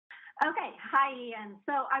Okay, hi Ian.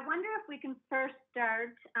 So I wonder if we can first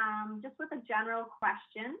start just with a general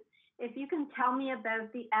question. If you can tell me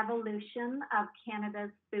about the evolution of Canada's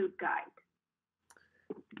food guide.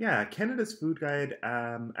 Yeah, Canada's food guide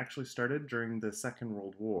actually started during the Second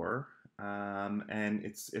World War, and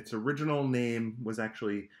its original name was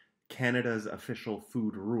actually Canada's Official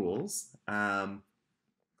Food Rules, and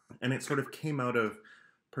it sort of came out of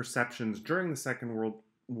perceptions during the Second World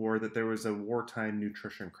War that there was a wartime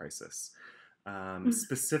nutrition crisis,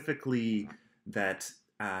 specifically that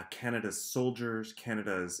Canada's soldiers,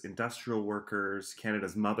 Canada's industrial workers,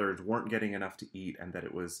 Canada's mothers weren't getting enough to eat, and that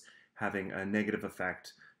it was having a negative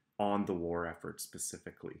effect on the war effort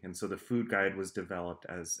specifically. And so the food guide was developed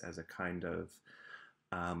as a kind of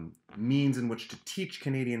means in which to teach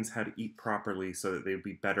Canadians how to eat properly so that they would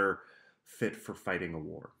be better fit for fighting a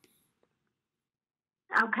war.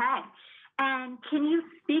 Okay. And can you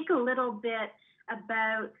speak a little bit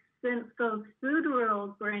about, since those food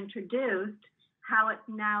rules were introduced, how it's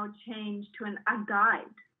now changed to a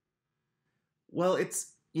guide? Well,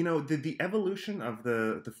 it's, the evolution of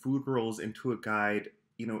the food rules into a guide,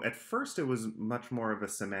 at first it was much more of a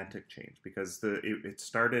semantic change because it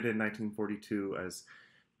started in 1942 as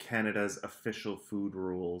Canada's official food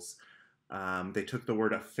rules. They took the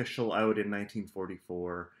word official out in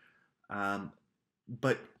 1944.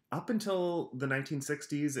 But up until the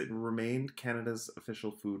 1960s, it remained Canada's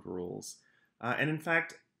official food rules. And in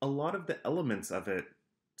fact, a lot of the elements of it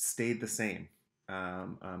stayed the same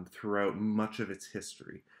throughout much of its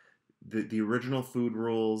history. The original food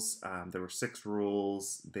rules, there were 6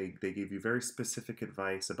 rules. They gave you very specific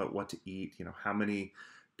advice about what to eat, how many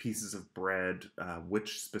pieces of bread,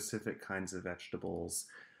 which specific kinds of vegetables,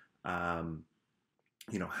 how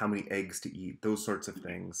many eggs to eat, those sorts of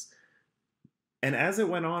things. And as it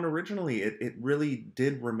went on originally, it really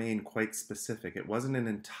did remain quite specific. It wasn't an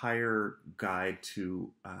entire guide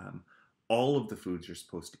to all of the foods you're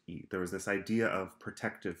supposed to eat. There was this idea of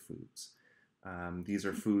protective foods. These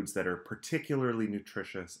are foods that are particularly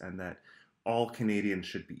nutritious and that all Canadians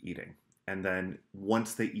should be eating. And then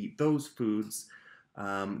once they eat those foods,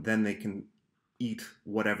 then they can eat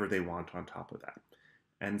whatever they want on top of that.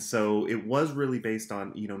 And so it was really based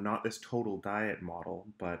on, not this total diet model,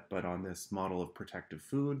 but on this model of protective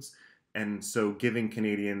foods. And so giving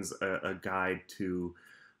Canadians a guide to,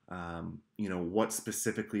 what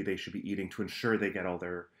specifically they should be eating to ensure they get all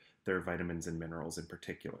their vitamins and minerals in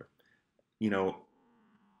particular.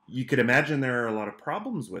 You could imagine there are a lot of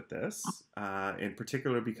problems with this, in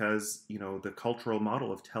particular because, the cultural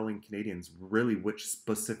model of telling Canadians really which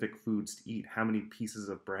specific foods to eat, how many pieces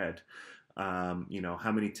of bread, how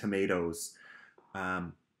many tomatoes.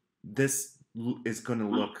 This is going to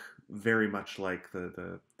look very much like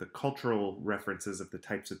the cultural references of the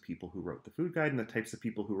types of people who wrote the food guide, and the types of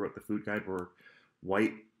people who wrote the food guide were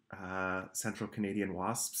white Central Canadian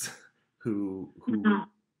WASPs who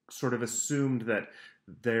sort of assumed that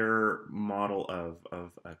their model of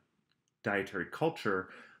a dietary culture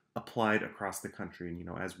applied across the country. And,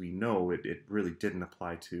 as we know, it really didn't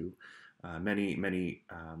apply to many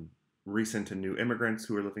recent and new immigrants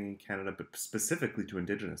who are living in Canada, but specifically to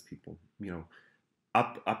Indigenous people,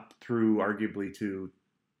 up through arguably to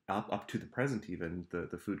up to the present even,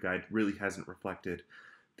 the food guide really hasn't reflected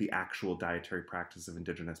the actual dietary practice of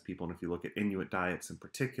Indigenous people. And if you look at Inuit diets in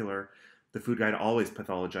particular, the food guide always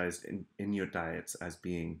pathologized Inuit diets as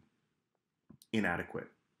being inadequate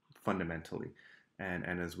fundamentally. And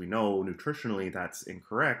as we know, nutritionally, that's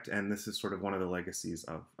incorrect. And this is sort of one of the legacies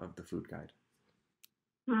of the food guide.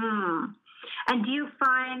 And do you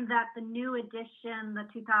find that the new edition, the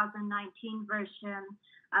 2019 version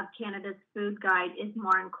of Canada's food guide, is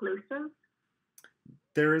more inclusive?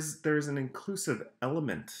 There's an inclusive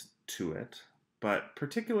element to it, but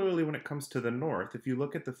particularly when it comes to the North, if you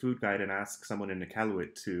look at the food guide and ask someone in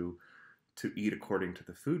Iqaluit to eat according to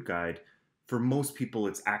the food guide, for most people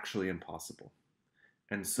it's actually impossible.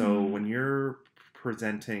 And so when you're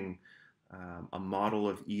presenting a model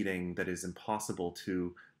of eating that is impossible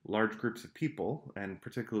to large groups of people, and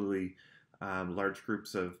particularly large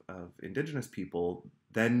groups of Indigenous people,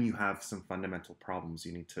 then you have some fundamental problems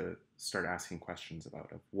you need to start asking questions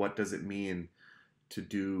about. Of what does it mean to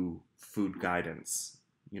do food guidance?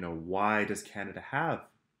 Why does Canada have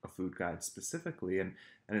a food guide specifically? And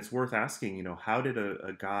it's worth asking, how did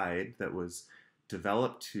a guide that was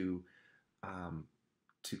developed to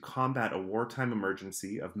combat a wartime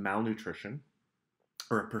emergency of malnutrition,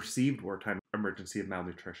 or a perceived wartime emergency of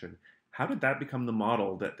malnutrition, how did that become the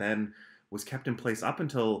model that then was kept in place up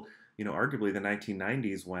until, arguably the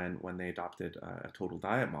 1990s when they adopted a total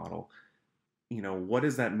diet model? what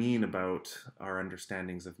does that mean about our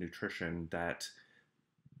understandings of nutrition, that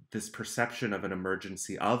this perception of an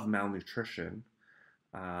emergency of malnutrition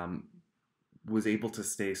um, was able to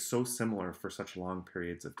stay so similar for such long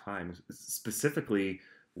periods of time, specifically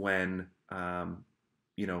when,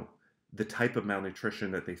 you know, the type of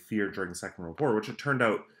malnutrition that they feared during the Second World War, which it turned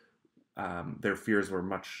out their fears were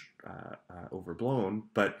much overblown.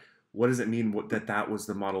 But what does it mean that was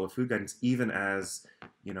the model of food guidance, even as,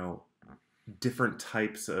 different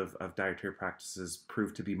types of dietary practices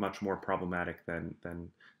proved to be much more problematic than,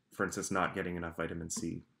 for instance, not getting enough vitamin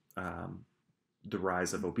C, the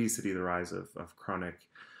rise of obesity, the rise of chronic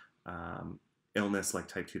illness like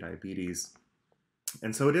type 2 diabetes.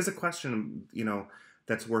 And so it is a question,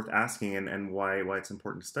 that's worth asking, and why it's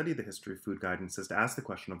important to study the history of food guidance is to ask the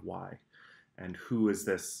question of why, and who is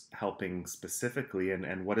this helping specifically,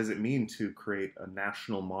 and what does it mean to create a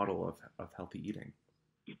national model of healthy eating?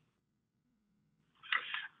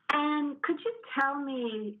 And could you tell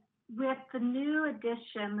me, with the new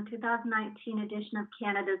edition, the 2019 edition of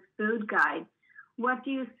Canada's Food Guide, what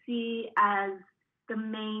do you see as the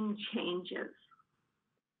main changes?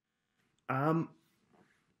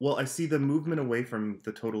 Well, I see the movement away from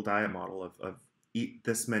the total diet model of eat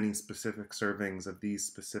this many specific servings of these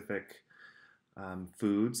specific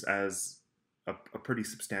foods as a pretty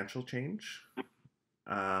substantial change.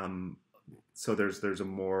 So there's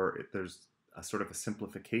a sort of a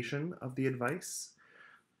simplification of the advice.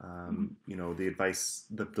 The advice,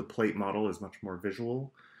 the plate model is much more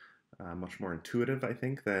visual, much more intuitive, I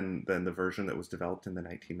think, than the version that was developed in the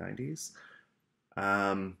 1990s.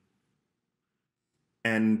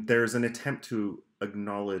 And there's an attempt to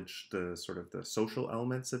acknowledge the sort of the social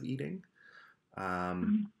elements of eating,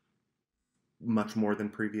 much more than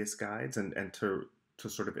previous guides, and to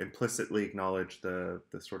sort of implicitly acknowledge the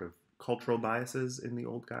sort of cultural biases in the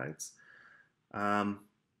old guides.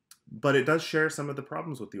 But it does share some of the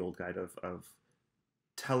problems with the old guide of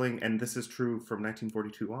telling, and this is true from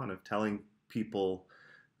 1942 on, of telling people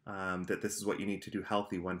that this is what you need to do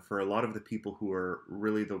healthy, when for a lot of the people who are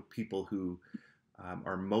really the people who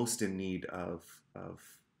are most in need of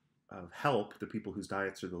help, the people whose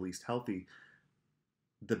diets are the least healthy,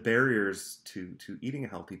 the barriers to eating a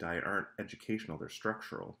healthy diet aren't educational, they're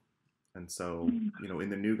structural. And so, in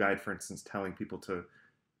the new guide, for instance, telling people to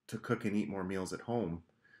cook and eat more meals at home,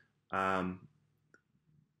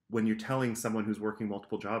 when you're telling someone who's working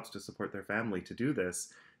multiple jobs to support their family to do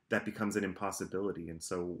this, that becomes an impossibility. And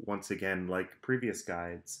so once again, like previous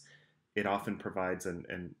guides, it often provides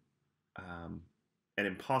an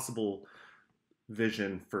impossible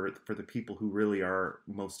vision for the people who really are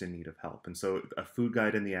most in need of help. And so a food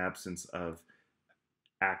guide in the absence of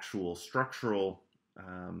actual structural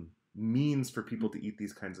means for people to eat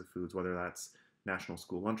these kinds of foods, whether that's national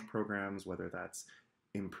school lunch programs, whether that's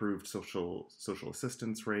improved social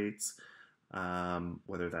assistance rates,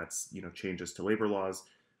 whether that's changes to labor laws,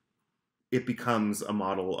 it becomes a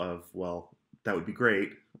model of, well, that would be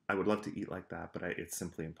great, I would love to eat like that, but it's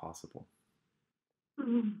simply impossible.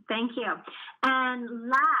 Thank you. And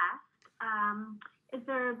last,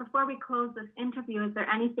 before we close this interview, is there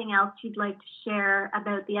anything else you'd like to share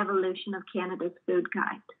about the evolution of Canada's Food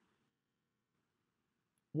Guide?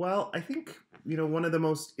 Well, I think, one of the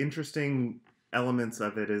most interesting elements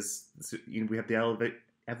of it is, we have the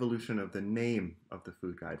evolution of the name of the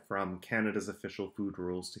food guide, from Canada's official food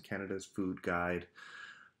rules to Canada's Food Guide.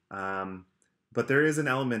 But there is an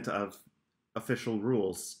element of official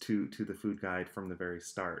rules to the food guide from the very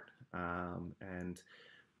start. And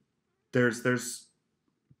there's this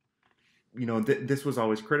was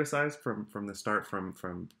always criticized from the start,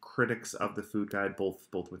 from critics of the food guide,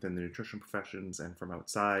 both within the nutrition professions and from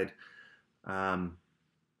outside,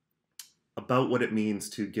 about what it means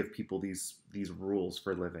to give people these rules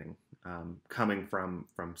for living, coming from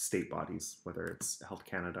state bodies, whether it's Health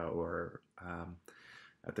Canada or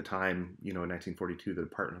at the time, in 1942, the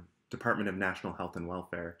Department of National Health and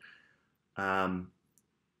Welfare. And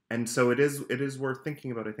so it is worth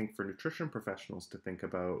thinking about, I think, for nutrition professionals to think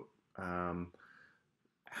about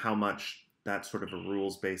how much that sort of a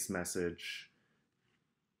rules-based message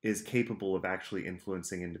is capable of actually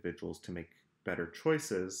influencing individuals to make better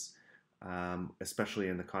choices, especially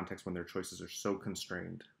in the context when their choices are so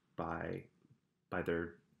constrained by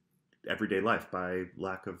their everyday life, by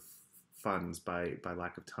lack of funds, by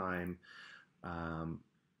lack of time,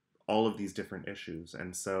 all of these different issues.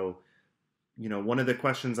 And so, one of the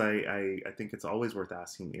questions I think it's always worth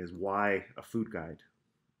asking is, why a food guide?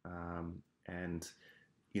 And,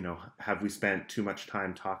 have we spent too much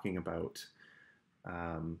time talking about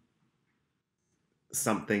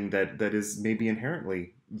something that is maybe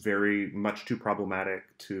inherently very much too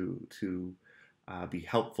problematic to be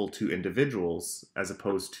helpful to individuals, as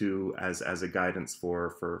opposed to as a guidance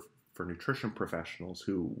for nutrition professionals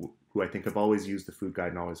who I think have always used the food guide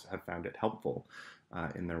and always have found it helpful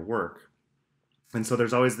in their work. And so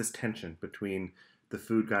there's always this tension between the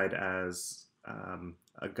food guide as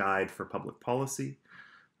a guide for public policy,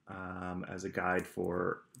 as a guide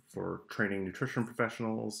for training nutrition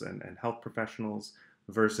professionals and health professionals,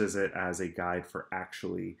 versus it as a guide for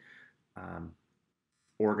actually um,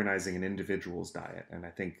 organizing an individual's diet. And I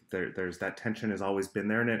think there's that tension has always been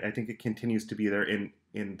there, and I think it continues to be there in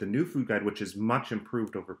the new food guide, which is much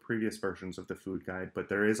improved over previous versions of the food guide. But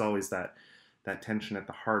there is always that tension at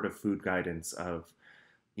the heart of food guidance of,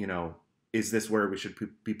 you know, is this where we should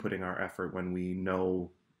be putting our effort when we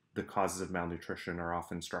know the causes of malnutrition are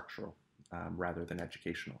often structural rather than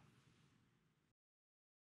educational?